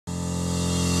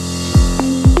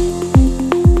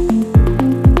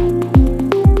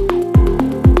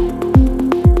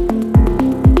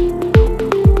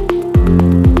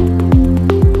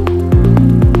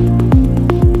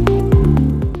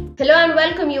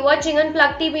you're watching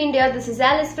Unplugged TV India. This is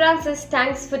Alice Francis.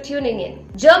 Thanks for tuning in.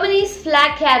 Germany's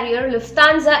flag carrier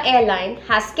Lufthansa airline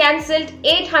has cancelled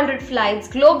 800 flights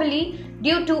globally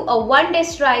due to a one-day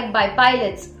strike by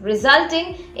pilots,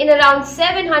 resulting in around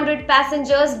 700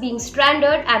 passengers being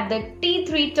stranded at the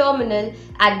T3 terminal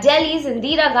at Delhi's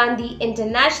Indira Gandhi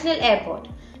International Airport.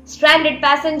 Stranded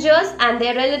passengers and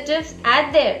their relatives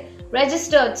at their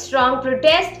registered strong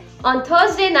protest on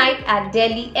Thursday night at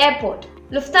Delhi Airport.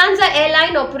 Lufthansa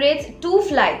airline operates two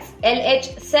flights,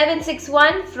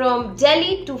 LH761 from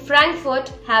Delhi to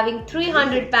Frankfurt having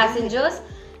 300 passengers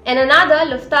and another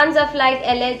Lufthansa flight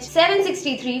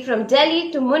LH763 from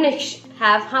Delhi to Munich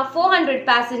have 400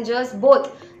 passengers.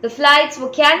 Both the flights were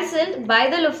cancelled by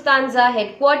the Lufthansa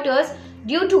headquarters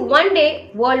due to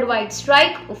one-day worldwide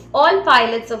strike of all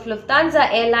pilots of Lufthansa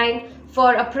airline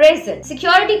for a present.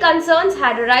 Security concerns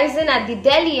had arisen at the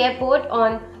Delhi airport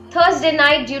on Thursday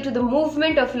night due to the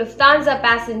movement of Lufthansa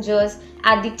passengers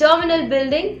at the terminal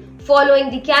building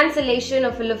following the cancellation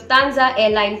of a Lufthansa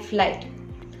airline flight.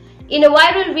 In a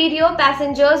viral video,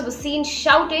 passengers were seen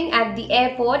shouting at the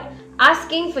airport,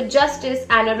 asking for justice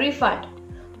and a refund.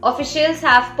 Officials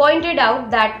have pointed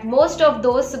out that most of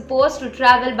those supposed to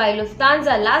travel by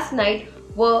Lufthansa last night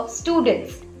were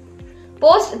students.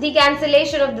 Post the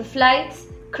cancellation of the flights,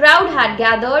 crowd had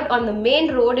gathered on the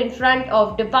main road in front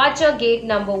of departure gate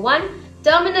number 1,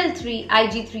 Terminal 3,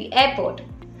 IG3 Airport.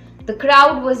 The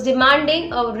crowd was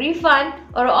demanding a refund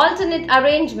or alternate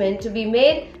arrangement to be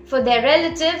made for their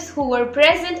relatives who were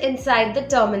present inside the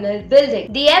terminal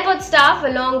building. The airport staff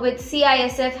along with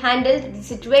CISF handled the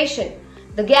situation.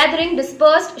 The gathering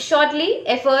dispersed shortly.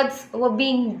 Efforts were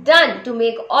being done to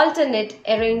make alternate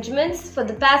arrangements for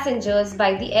the passengers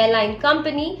by the airline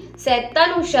company, said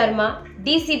Tanu Sharma,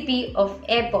 DCP of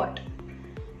Airport.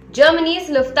 Germany's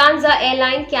Lufthansa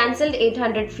airline cancelled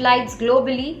 800 flights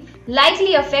globally,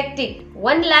 likely affecting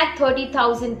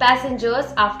 130,000 passengers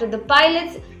after the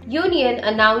pilots' union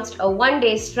announced a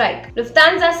one-day strike.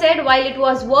 Lufthansa said while it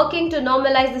was working to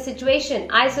normalize the situation,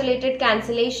 isolated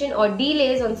cancellation or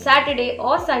delays on Saturday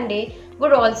or Sunday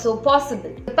were also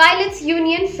possible. The pilots'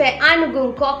 union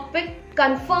Vereinigung Cockpit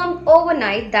confirmed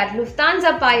overnight that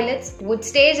Lufthansa pilots would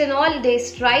stage an all-day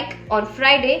strike on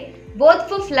Friday, both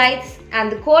for flights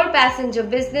and the core passenger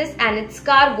business and its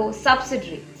cargo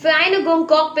subsidiary. Vereinigung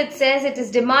Cockpit says it is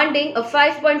demanding a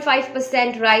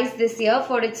 5.5% rise this year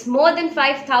for its more than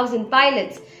 5,000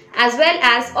 pilots, as well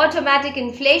as automatic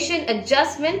inflation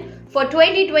adjustment for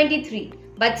 2023,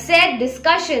 but said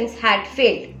discussions had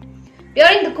failed.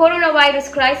 During the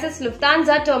coronavirus crisis,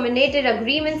 Lufthansa terminated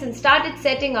agreements and started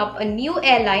setting up a new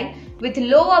airline with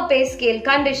lower pay scale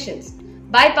conditions,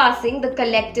 bypassing the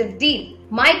collective deal.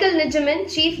 Michael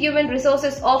Nijeman, Chief Human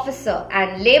Resources Officer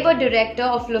and Labour Director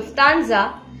of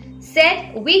Lufthansa,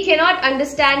 said, "We cannot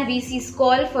understand VC's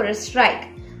call for a strike.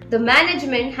 The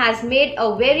management has made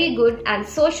a very good and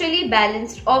socially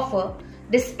balanced offer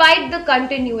despite the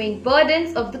continuing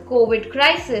burdens of the COVID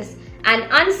crisis and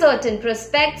uncertain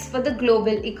prospects for the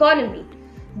global economy.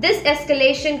 This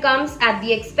escalation comes at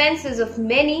the expenses of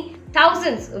many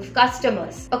thousands of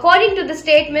customers." According to the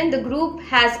statement, the group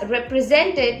has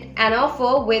represented an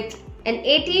offer with an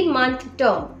 18-month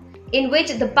term in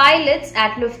which the pilots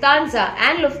at Lufthansa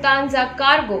and Lufthansa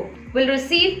Cargo will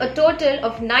receive a total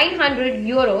of 900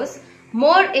 euros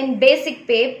more in basic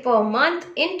pay per month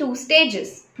in 2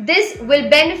 stages. This will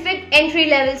benefit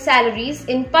entry-level salaries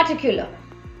in particular.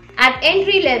 At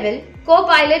entry level,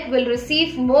 co-pilot will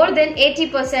receive more than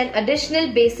 80%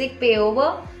 additional basic pay over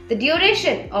the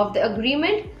duration of the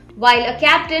agreement, while a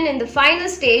captain in the final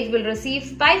stage will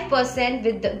receive 5%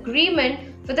 with the agreement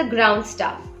for the ground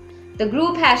staff. The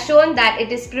group has shown that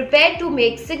it is prepared to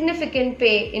make significant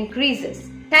pay increases.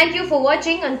 Thank you for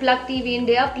watching Unplugged TV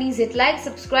India. Please hit like,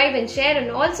 subscribe and share,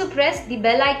 and also press the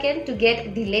bell icon to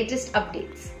get the latest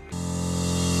updates.